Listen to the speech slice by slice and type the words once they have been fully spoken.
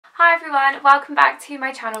Hi everyone, welcome back to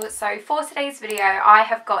my channel. So for today's video I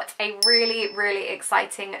have got a really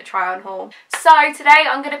exciting try on haul. So today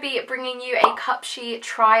I'm going to be bringing you a Cupshe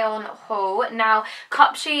try on haul. Now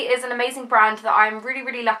Cupshe is an amazing brand that I'm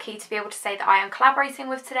really lucky to be able to say that I am collaborating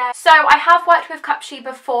with today. So I have worked with Cupshe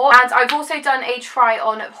before and I've also done a try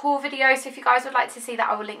on haul video, so if you guys would like to see that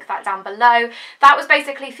I will link that down below. That was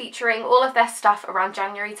basically featuring all of their stuff around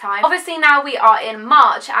January time. Obviously now we are in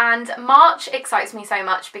March and March excites me so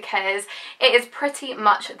much because it is pretty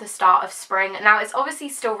much the start of spring. Now it's obviously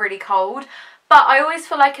still really cold, but I always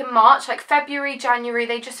feel like in March, like February, January,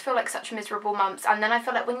 they just feel like such miserable months. And then I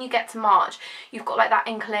feel like when you get to March, you've got like that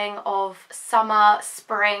inkling of summer,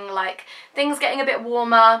 spring, like things getting a bit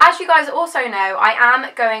warmer. As you guys also know, I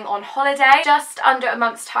am going on holiday. Just under a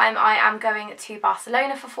month's time, I am going to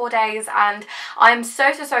Barcelona for 4 days. And I'm so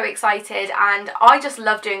excited. And I just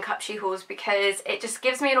love doing Cupshe hauls because it just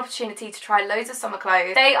gives me an opportunity to try loads of summer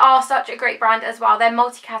clothes. They are such a great brand as well. They're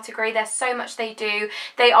multi-category. There's so much they do.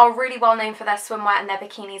 They are really well known for their swimwear and their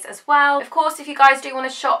bikinis as well. Of course, if you guys do want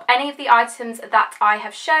to shop any of the items that I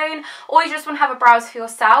have shown, or you just want to have a browse for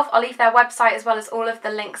yourself, I'll leave their website as well as all of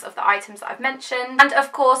the links of the items that I've mentioned. And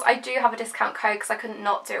of course I do have a discount code because I couldn't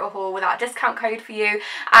not do a haul without a discount code for you,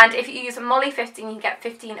 and if you use Molly15 you can get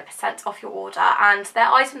 15% off your order, and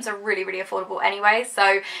their items are really affordable anyway,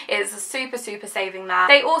 so it's super saving there.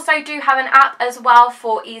 They also do have an app as well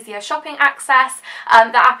for easier shopping access.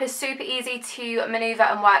 The app is super easy to maneuver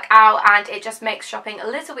and work out, and it just makes shopping a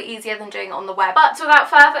little bit easier than doing it on the web. But without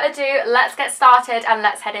further ado, let's get started and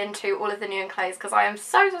let's head into all of the new clothes because I am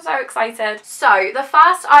so excited. So the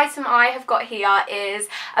first item I have got here is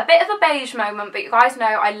a bit of a beige moment, but you guys know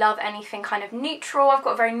I love anything kind of neutral. I've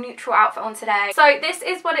got a very neutral outfit on today. So this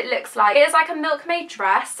is what it looks like. It is like a milkmaid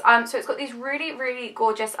dress, so it's got these really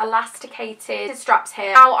gorgeous elasticated straps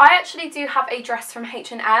here. Now I actually do have a dress from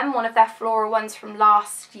H&M, one of their floral ones from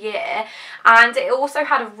last year, and it also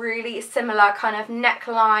had a really similar kind of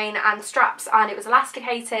neckline and straps, and it was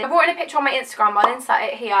elasticated. I brought in a picture on my Instagram, I'll insert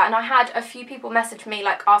it here, and I had a few people message me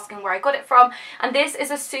like asking where I got it from, and this is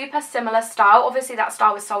a super similar style. Obviously that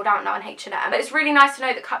style was sold out now in H&M, but it's really nice to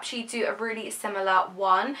know that Cupshe do a really similar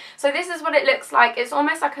one. So this is what it looks like. It's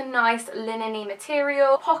almost like a nice linen-y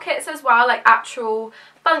material. Pockets as well, like actual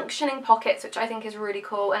functioning pockets, which I think is really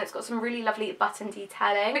cool, and it's got some really lovely button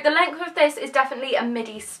detailing. The length of this is definitely a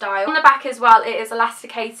midi style. On the back as well it is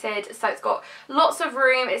elasticated, so it's got lots of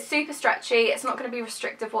room. It's super stretchy. It's not going to be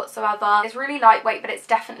restrictive whatsoever. It's really lightweight, but it's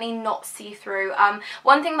definitely not see-through.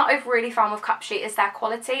 One thing that I've really found with Cupshe is their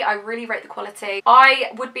quality. I really rate the quality.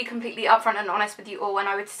 I would be completely upfront and honest with you all when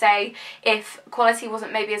I would say if quality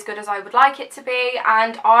wasn't maybe as good as I would like it to be,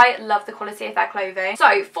 and I love the quality of their clothing.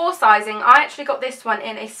 So for sizing, I actually got this one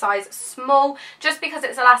in a size small just because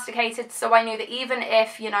it's elasticated, so I knew that even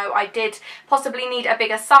if, you know, I did possibly need a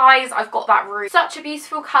bigger size, I've got that room. Such a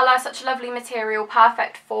beautiful colour, such a lovely material,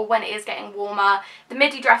 perfect for when it is getting warmer. The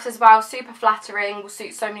midi dress as well, super flattering, will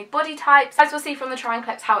suit so many body types. As we'll see from the try-on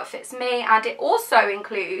clips how it fits me, and it also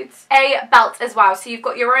includes a belt as well, so you've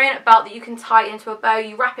got your own belt that you can tie into a bow.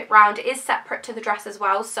 You wrap it round. It is separate to the dress as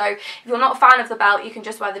well, so if you're not a fan of the belt you can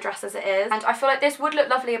just wear the dress as it is, and I feel like this would look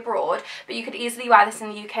lovely abroad, but you could easily wear this in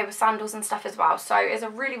the UK with sandals and stuff as well, so it's a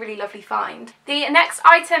really lovely find. The next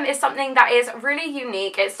item is something that is really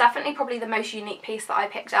unique. It's definitely probably the most unique piece that I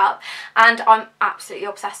picked up, and I'm absolutely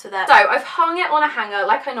obsessed with it. So I've hung it on a hanger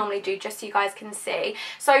like I normally do, just so you guys can see.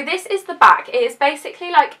 So this is the back. It is basically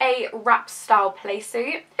like a wrap style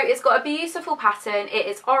playsuit. It's got a beautiful pattern. It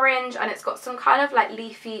is orange and it's got some kind of like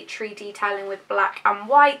leafy tree detailing with black and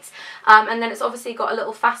white, and then it's obviously got a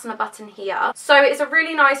little fastener button here. So it's a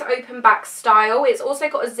really nice open back style. It's also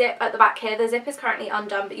got a zip at the back here. The zip is currently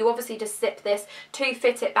undone, but you obviously just zip this to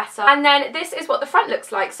fit it better. And then this is what the front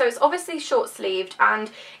looks like. So it's obviously short sleeved, and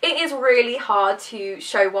it is really hard to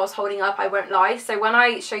show whilst holding up, I won't lie. So when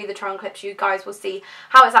I show you the try-on clips you guys will see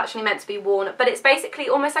how it's actually meant to be worn, but it's basically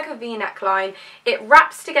almost like a V-neck line. It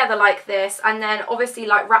wraps together like this, and then obviously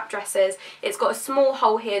like wrap dresses, it's got a small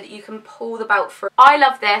hole here that you can pull the belt through. I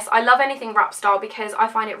love this. I love anything wrap style because I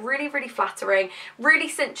find it really flattering, really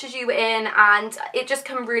cinches you in, and it just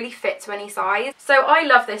can really fit to any size. So I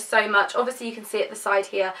love this so much. Obviously you can see at the side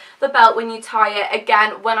here the belt when you tie it.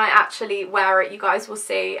 Again, when I actually wear it you guys will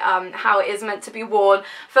see how it is meant to be worn. I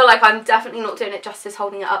feel like I'm definitely not doing it justice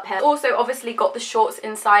holding it up here. Also obviously got the shorts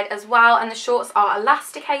inside as well, and the shorts are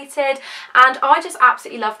elasticated, and I just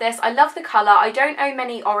absolutely love this. I love the colour. I don't own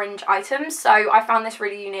many orange items, so I found this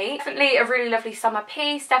really unique. Definitely a really lovely summer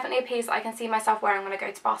piece, definitely a piece that I can see myself wearing when I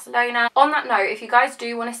go to Barcelona. On that note, if you guys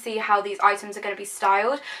do want to see how these items are going to be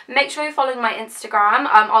styled. Make sure you're following my Instagram.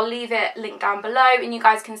 I'll leave it linked down below and you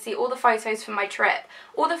guys can see all the photos from my trip,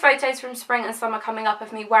 all the photos from spring and summer coming up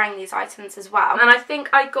of me wearing these items as well. And I think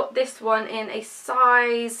I got this one in a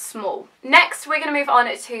size small. Next we're going to move on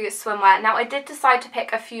to swimwear. Now I did decide to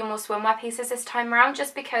pick a few more swimwear pieces this time around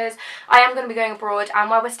just because I am going to be going abroad and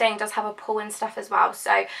where we're staying does have a pool and stuff as well,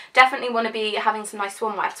 so definitely want to be having some nice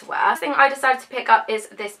swimwear to wear. The thing I decided to pick up is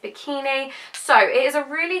this bikini. So it is a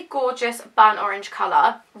really gorgeous burnt orange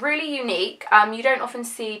colour, really unique. You don't often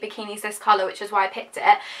see bikinis this colour, which is why I picked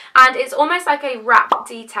it, and it's almost like a wrap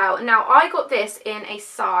detail. Now I got this in a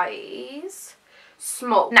size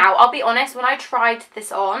small. Now I'll be honest, when I tried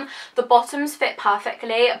this on, the bottoms fit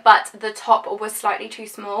perfectly but the top was slightly too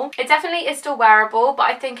small. It definitely is still wearable, but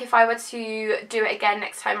I think if I were to do it again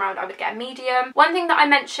next time around I would get a medium. One thing that I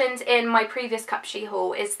mentioned in my previous Cupshe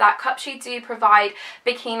haul is that Cupshe do provide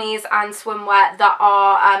bikinis and swimwear that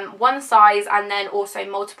are one size and then also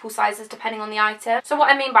multiple sizes depending on the item. So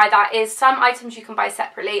what I mean by that is some items you can buy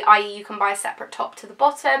separately, i.e. you can buy a separate top to the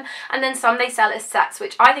bottom, and then some they sell as sets,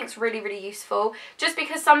 which I think is really, really useful. Just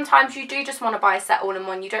because sometimes you do just want to buy a set all in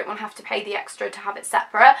one, you don't want to have to pay the extra to have it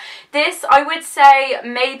separate. This, I would say,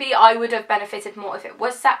 maybe I would have benefited more if it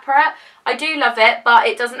was separate. I do love it, but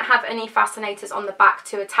it doesn't have any fascinators on the back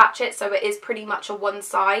to attach it, so it is pretty much a one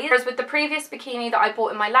size. Whereas with the previous bikini that I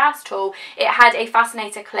bought in my last haul, it had a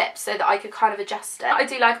fascinator clip so that I could kind of adjust it. What I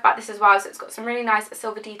do like about this as well is it's got some really nice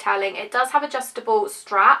silver detailing. It does have adjustable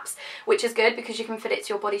straps, which is good because you can fit it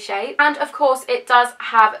to your body shape. And of course it does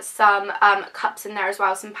have some cups in there as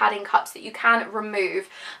well, some padding cups that you can remove,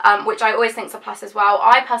 which I always think is a plus as well.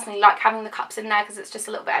 I personally like having the cups in there because it's just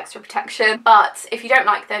a little bit extra protection, but if you don't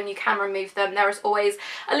like them you can remove them. There is always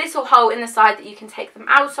a little hole in the side that you can take them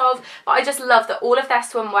out of, but I just love that all of their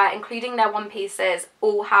swimwear, including their one pieces,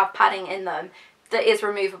 all have padding in them that is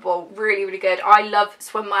removable. Really, really good. I love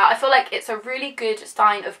swimwear. I feel like it's a really good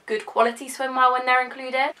sign of good quality swimwear when they're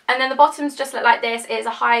included. And then the bottoms just look like this. It is a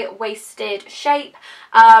high-waisted shape,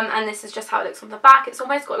 and this is just how it looks on the back. It's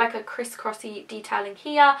almost got like a crisscrossy detailing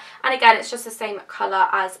here, and again it's just the same colour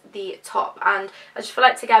as the top, and I just feel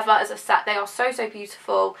like together as a set they are so, so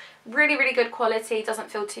beautiful. Really, really good quality,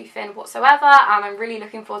 doesn't feel too thin whatsoever, and I'm really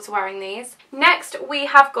looking forward to wearing these. Next we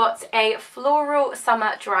have got a floral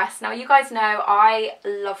summer dress. Now you guys know I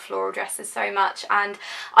love floral dresses so much, and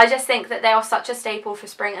I just think that they are such a staple for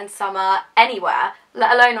spring and summer anywhere,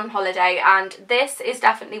 let alone on holiday, and this is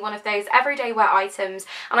definitely one of those everyday wear items,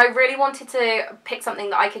 and I really wanted to pick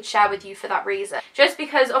something that I could share with you for that reason. Just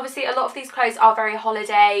because obviously a lot of these clothes are very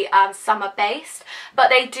holiday summer based, but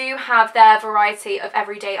they do have their variety of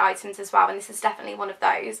everyday items as well, and this is definitely one of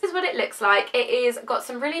those. This is what it looks like. It is got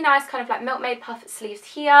some really nice kind of like milkmaid puff sleeves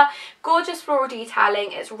here, gorgeous floral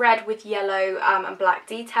detailing. It's red with yellow and black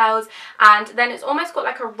details, and then it's almost got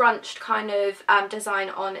like a runched kind of design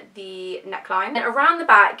on the neckline. And around the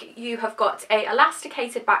back you have got a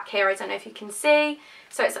elasticated back here. I don't know if you can see.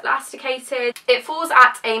 So it's elasticated. It falls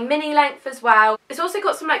at a mini length as well. It's also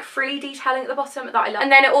got some like frilly detailing at the bottom that I love.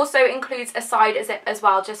 And then it also includes a side zip as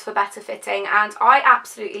well, just for better fitting. And I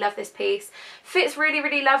absolutely love this piece. Fits really,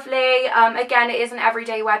 really lovely. Again, it is an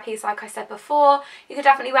everyday wear piece, like I said before. You could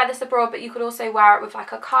definitely wear this abroad, but you could also wear it with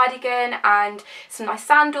like a cardigan and some nice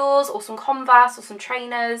sandals or some Converse or some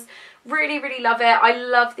trainers. Really, really love it. I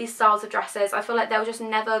love these styles of dresses. I feel like they'll just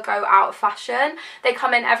never go out of fashion. They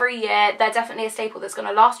come in every year. They're definitely a staple that's going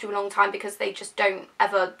to last you a long time because they just don't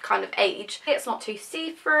ever kind of age. It's not too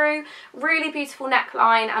see-through. Really beautiful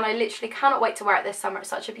neckline, and I literally cannot wait to wear it this summer. It's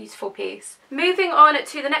such a beautiful piece. Moving on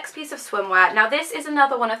to the next piece of swimwear. Now this is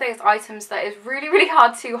another one of those items that is really, really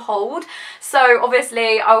hard to hold. So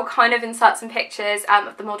obviously I will kind of insert some pictures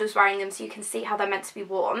of the models wearing them so you can see how they're meant to be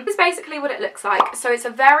worn. This is basically what it looks like. So it's a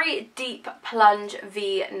very deep plunge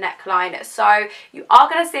V neckline, so you are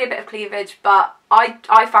going to see a bit of cleavage, but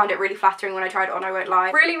I found it really flattering when I tried it on, I won't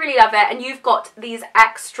lie. Really, really love it. And you've got these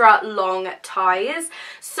extra long ties.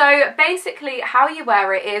 So basically how you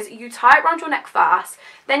wear it is you tie it around your neck first,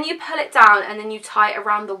 then you pull it down, and then you tie it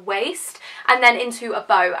around the waist and then into a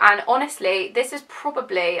bow. And honestly, this is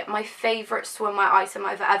probably my favourite swimwear item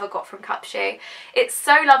I've ever got from Cupshe. It's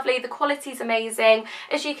so lovely. The quality's amazing.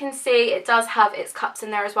 As you can see, it does have its cups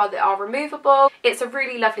in there as well that are removable. It's a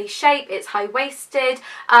really lovely shape. It's high-waisted,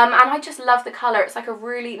 and I just love the colour. It's like a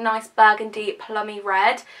really nice burgundy plummy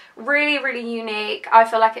red. Really, really unique. I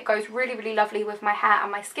feel like it goes really, really lovely with my hair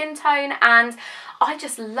and my skin tone, and I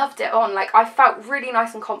just loved it on. Like, I felt really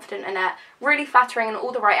nice and confident in it. Really flattering in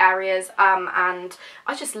all the right areas, and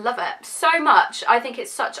I just love it so much. I think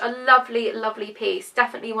it's such a lovely, lovely piece.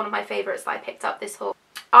 Definitely one of my favourites that I picked up this haul.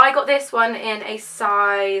 I got this one in a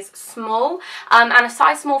size small, and a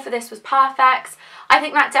size small for this was perfect. I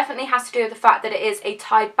think that definitely has to do with the fact that it is a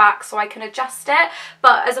tied back, so I can adjust it,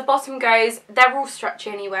 but as a bottom goes, they're all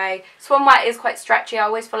stretchy anyway. Swimwear is quite stretchy. I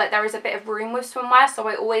always feel like there is a bit of room with swimwear, so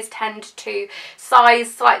I always tend to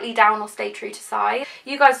size slightly down or stay true to size.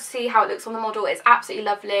 You guys will see how it looks on the model. It's absolutely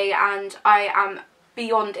lovely, and I am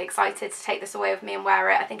beyond excited to take this away with me and wear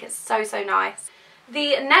it. I think it's so, so nice.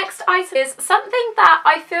 The next item is something that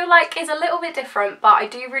I feel like is a little bit different, but I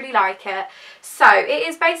do really like it. So it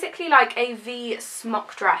is basically like a V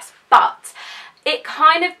smock dress, but it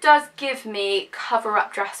kind of does give me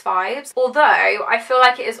cover-up dress vibes, although I feel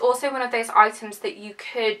like it is also one of those items that you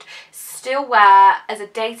could still wear as a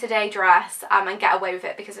day-to-day dress and get away with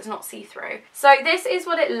it because it's not see-through. So this is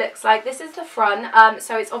what it looks like. This is the front,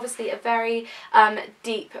 so it's obviously a very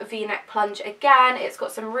deep v-neck plunge again. It's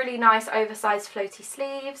got some really nice oversized floaty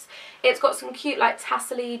sleeves. It's got some cute like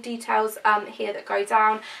tassel-y details here that go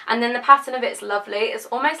down, and then the pattern of it is lovely. It's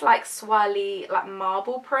almost like swirly like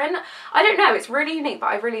marble print. I don't know, it's really unique, but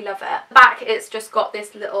I really love it. Back, it's just got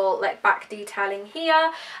this little like back detailing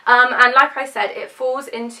here, and like I said, it falls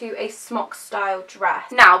into a smock style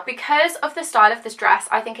dress. Now, because of the style of this dress,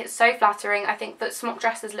 I think it's so flattering. I think that smock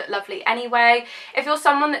dresses look lovely anyway. If you're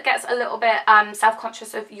someone that gets a little bit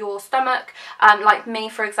self-conscious of your stomach, like me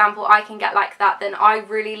for example, I can get like that, then I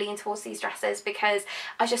really lean towards these dresses because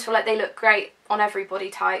I just feel like they look great on every body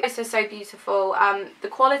type. It's just so beautiful. The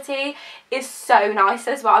quality is so nice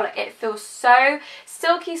as well. Like, it feels so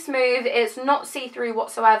silky smooth. It's not see-through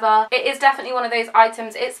whatsoever. It is definitely one of those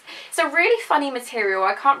items. It's a really funny material.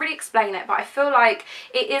 I can't really explain it, but I feel like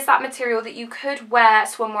it is that material that you could wear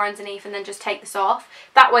swimwear underneath and then just take this off.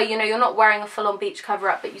 That way, you know, you're not wearing a full-on beach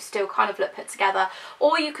cover-up, but you still kind of look put together.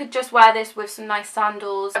 Or you could just wear this with some nice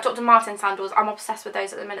sandals. Dr. Martens sandals, I'm obsessed with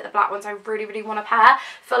those at the minute. The black ones, I really, really want a pair. I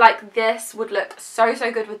feel like this would look so,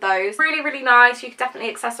 so good with those. Really, really nice. You could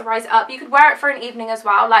definitely accessorize it up. You could wear it for an evening as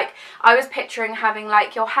well. Like, I was picturing having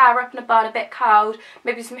like your hair up in a bun, a bit curled,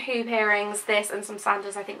 maybe some hoop earrings, this and some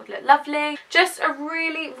sandals. I think would look lovely. Just a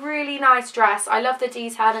really, really nice dress. I love the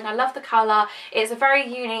detailing, I love the colour. It's a very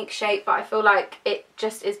unique shape, but I feel like it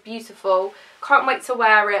just is beautiful. Can't wait to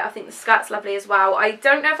wear it. I think the skirt's lovely as well. I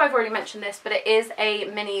don't know if I've already mentioned this, but it is a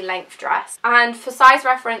mini length dress. And for size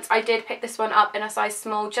reference, I did pick this one up in a size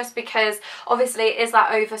small just because obviously it is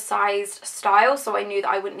that oversized style, so I knew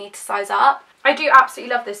that I wouldn't need to size up. I do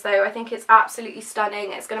absolutely love this though. I think it's absolutely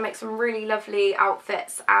stunning. It's going to make some really lovely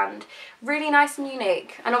outfits and really nice and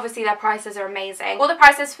unique. And obviously their prices are amazing. All the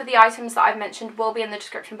prices for the items that I've mentioned will be in the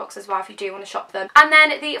description box as well if you do want to shop them. And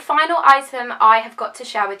then the final item I have got to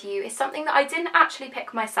share with you is something that I didn't actually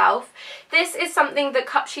pick myself. This is something that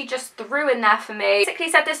Cupshe just threw in there for me.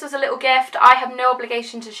 Basically said this was a little gift. I have no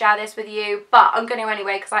obligation to share this with you, but I'm going to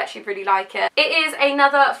anyway because I actually really like it. It is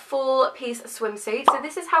another full piece swimsuit. So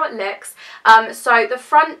this is how it looks. So the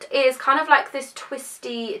front is kind of like this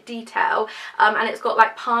twisty detail, and it's got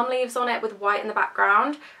like palm leaves on it with white in the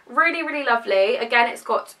background. Really, really lovely. Again, it's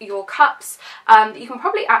got your cups. You can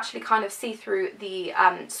probably actually kind of see through the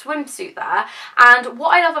swimsuit there. And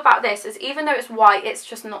what I love about this is even though it's white, it's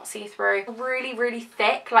just not see-through. Really, really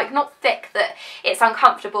thick. Like, not thick that it's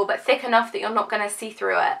uncomfortable, but thick enough that you're not going to see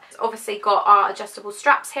through it. It's obviously got our adjustable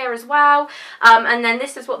straps here as well. And then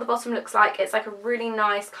this is what the bottom looks like. It's like a really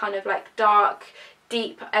nice kind of like dark,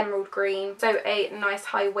 deep emerald green, so a nice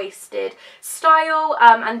high-waisted style,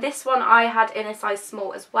 and this one I had in a size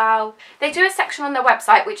small as well. They do a section on their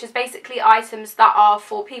website which is basically items that are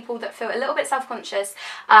for people that feel a little bit self-conscious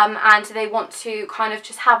and they want to kind of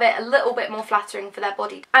just have it a little bit more flattering for their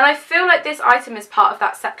body, and I feel like this item is part of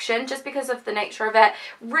that section just because of the nature of it.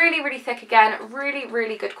 Really, really thick again, really,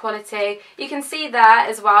 really good quality. You can see there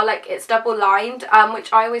as well, like it's double lined,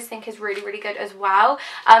 which I always think is really, really good as well.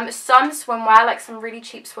 Some swimwear, like some really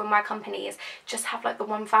cheap swimwear companies, just have like the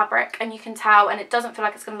one fabric and you can tell, and it doesn't feel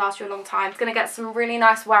like it's going to last you a long time. It's going to get some really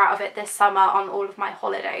nice wear out of it this summer on all of my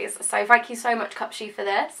holidays. So thank you so much Cupshe for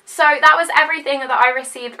this. So that was everything that I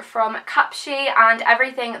received from Cupshe and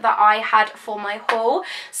everything that I had for my haul.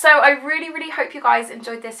 So I really, really hope you guys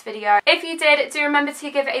enjoyed this video. If you did, do remember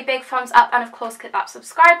to give it a big thumbs up and of course click that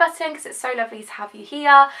subscribe button because it's so lovely to have you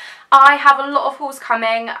here. I have a lot of hauls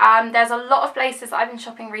coming. There's a lot of places that I've been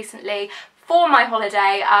shopping recently for my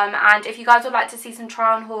holiday, and if you guys would like to see some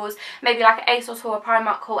try on hauls, maybe like an ASOS haul, a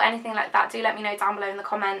Primark haul, anything like that, do let me know down below in the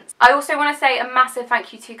comments. I also want to say a massive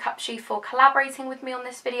thank you to Cupshe for collaborating with me on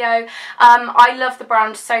this video. I love the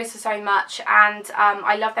brand so much, and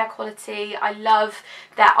I love their quality, I love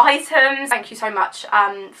their items. Thank you so much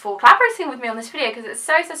for collaborating with me on this video because it's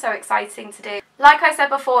so exciting to do. Like I said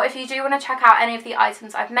before, if you do want to check out any of the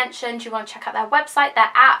items I've mentioned, you want to check out their website, their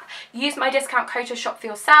app, use my discount code to shop for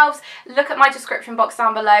yourselves, look at my description box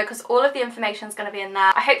down below because all of the information is going to be in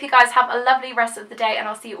there. I hope you guys have a lovely rest of the day and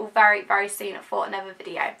I'll see you all very, very soon for another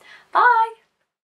video. Bye!